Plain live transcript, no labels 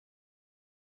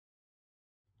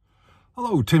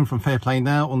Hello, Tim from Fairplay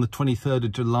Now on the 23rd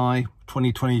of July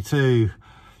 2022.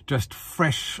 Just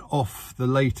fresh off the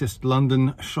latest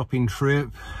London shopping trip,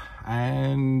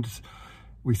 and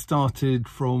we started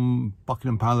from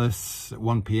Buckingham Palace at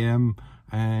 1 PM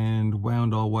and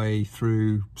wound our way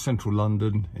through central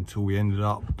London until we ended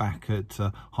up back at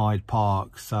Hyde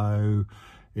Park. So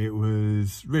it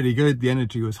was really good, the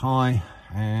energy was high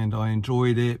and I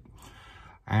enjoyed it.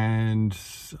 And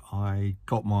I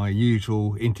got my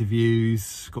usual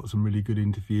interviews, got some really good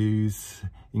interviews,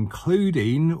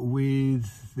 including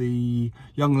with the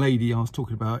young lady I was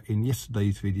talking about in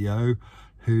yesterday's video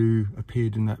who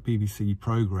appeared in that BBC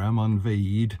programme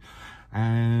Unveed,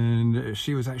 and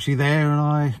she was actually there and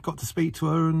I got to speak to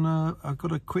her, and I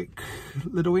got a quick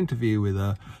little interview with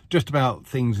her just about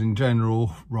things in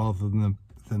general rather than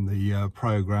the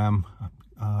programme.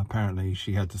 Apparently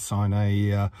she had to sign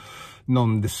a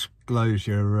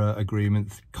non-disclosure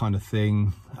agreement kind of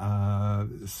thing,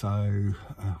 so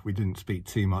we didn't speak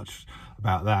too much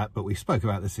about that, but we spoke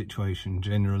about the situation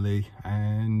generally.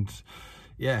 And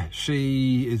yeah,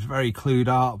 she is very clued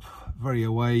up, very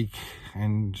awake,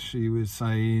 and she was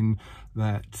saying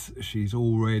that she's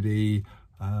already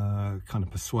kind of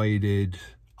persuaded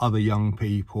other young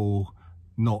people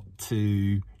not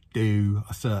to do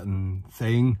a certain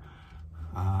thing.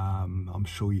 I'm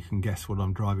sure you can guess what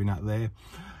I'm driving at there,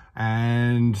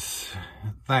 and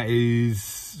that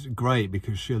is great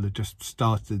because she'll have just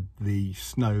started the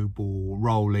snowball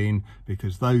rolling,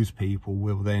 because those people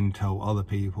will then tell other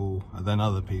people, and then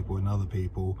other people and other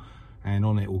people, and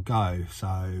on it will go.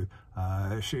 So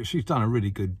she's done a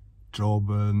really good job,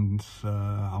 and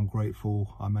I'm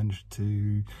grateful I managed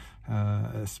to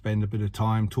spend a bit of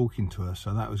time talking to her,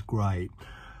 so that was great.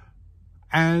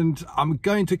 And I'm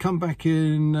going to come back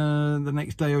in the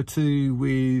next day or two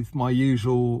with my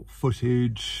usual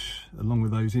footage along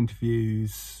with those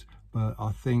interviews, but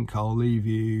I think I'll leave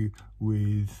you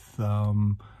with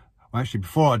well, actually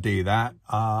before I do that,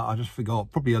 I just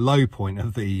forgot probably a low point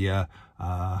of the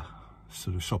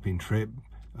sort of shopping trip.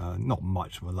 Not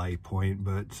much of a low point,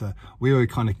 but we were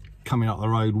kind of coming up the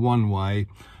road one way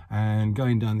and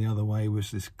going down the other way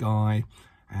was this guy.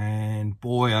 And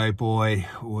boy, oh boy,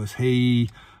 was he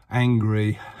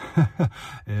angry.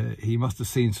 He must have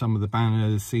seen some of the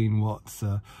banners, seen what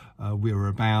we were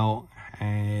about,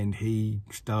 and he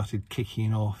started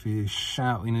kicking off. He was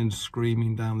shouting and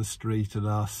screaming down the street at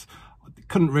us. I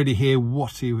couldn't really hear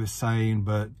what he was saying,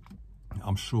 but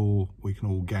I'm sure we can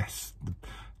all guess the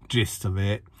gist of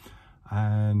it.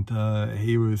 And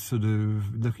he was sort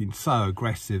of looking so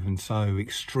aggressive and so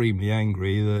extremely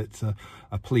angry that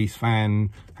a police van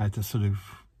had to sort of,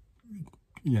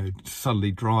 you know,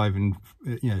 suddenly drive and,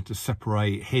 you know, to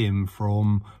separate him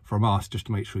from us, just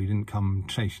to make sure he didn't come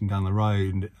chasing down the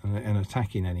road and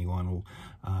attacking anyone, or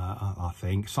I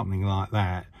think something like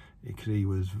that, because he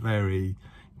was very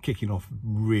kicking off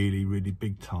really, really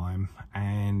big time.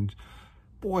 And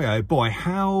boy, oh boy,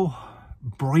 how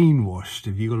brainwashed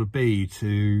have you got to be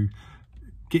to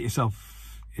get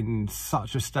yourself in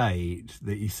such a state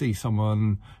that you see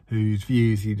someone whose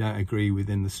views you don't agree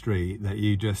with in the street, that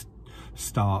you just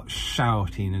start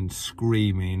shouting and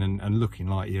screaming and looking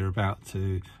like you're about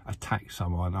to attack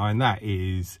someone. I mean, that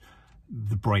is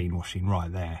the brainwashing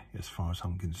right there, as far as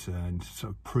I'm concerned.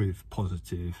 Sort of proof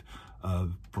positive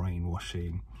of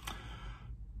brainwashing.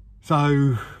 So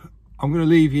I'm going to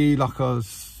leave you, like I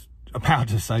was about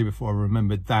to say before I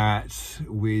remembered that,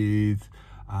 with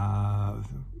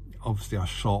obviously I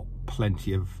shot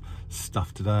plenty of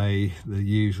stuff today, the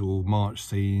usual march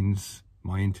scenes,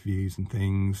 my interviews and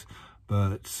things,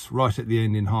 but right at the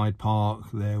end in Hyde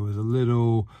Park there was a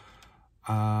little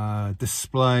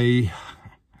display,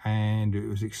 and it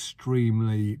was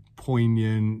extremely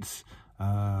poignant,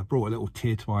 brought a little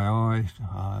tear to my eye,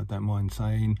 I don't mind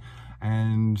saying.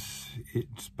 And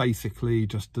it's basically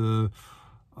just a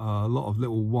lot of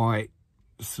little white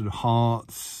sort of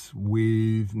hearts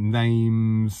with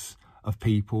names of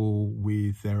people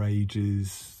with their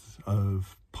ages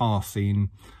of passing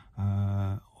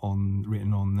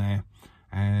written on there,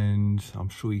 and I'm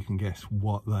sure you can guess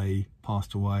what they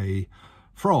passed away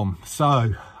from.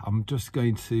 So I'm just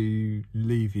going to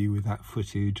leave you with that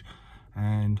footage,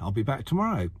 and I'll be back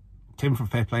tomorrow. Tim from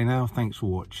Fairplay Now, thanks for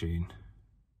watching.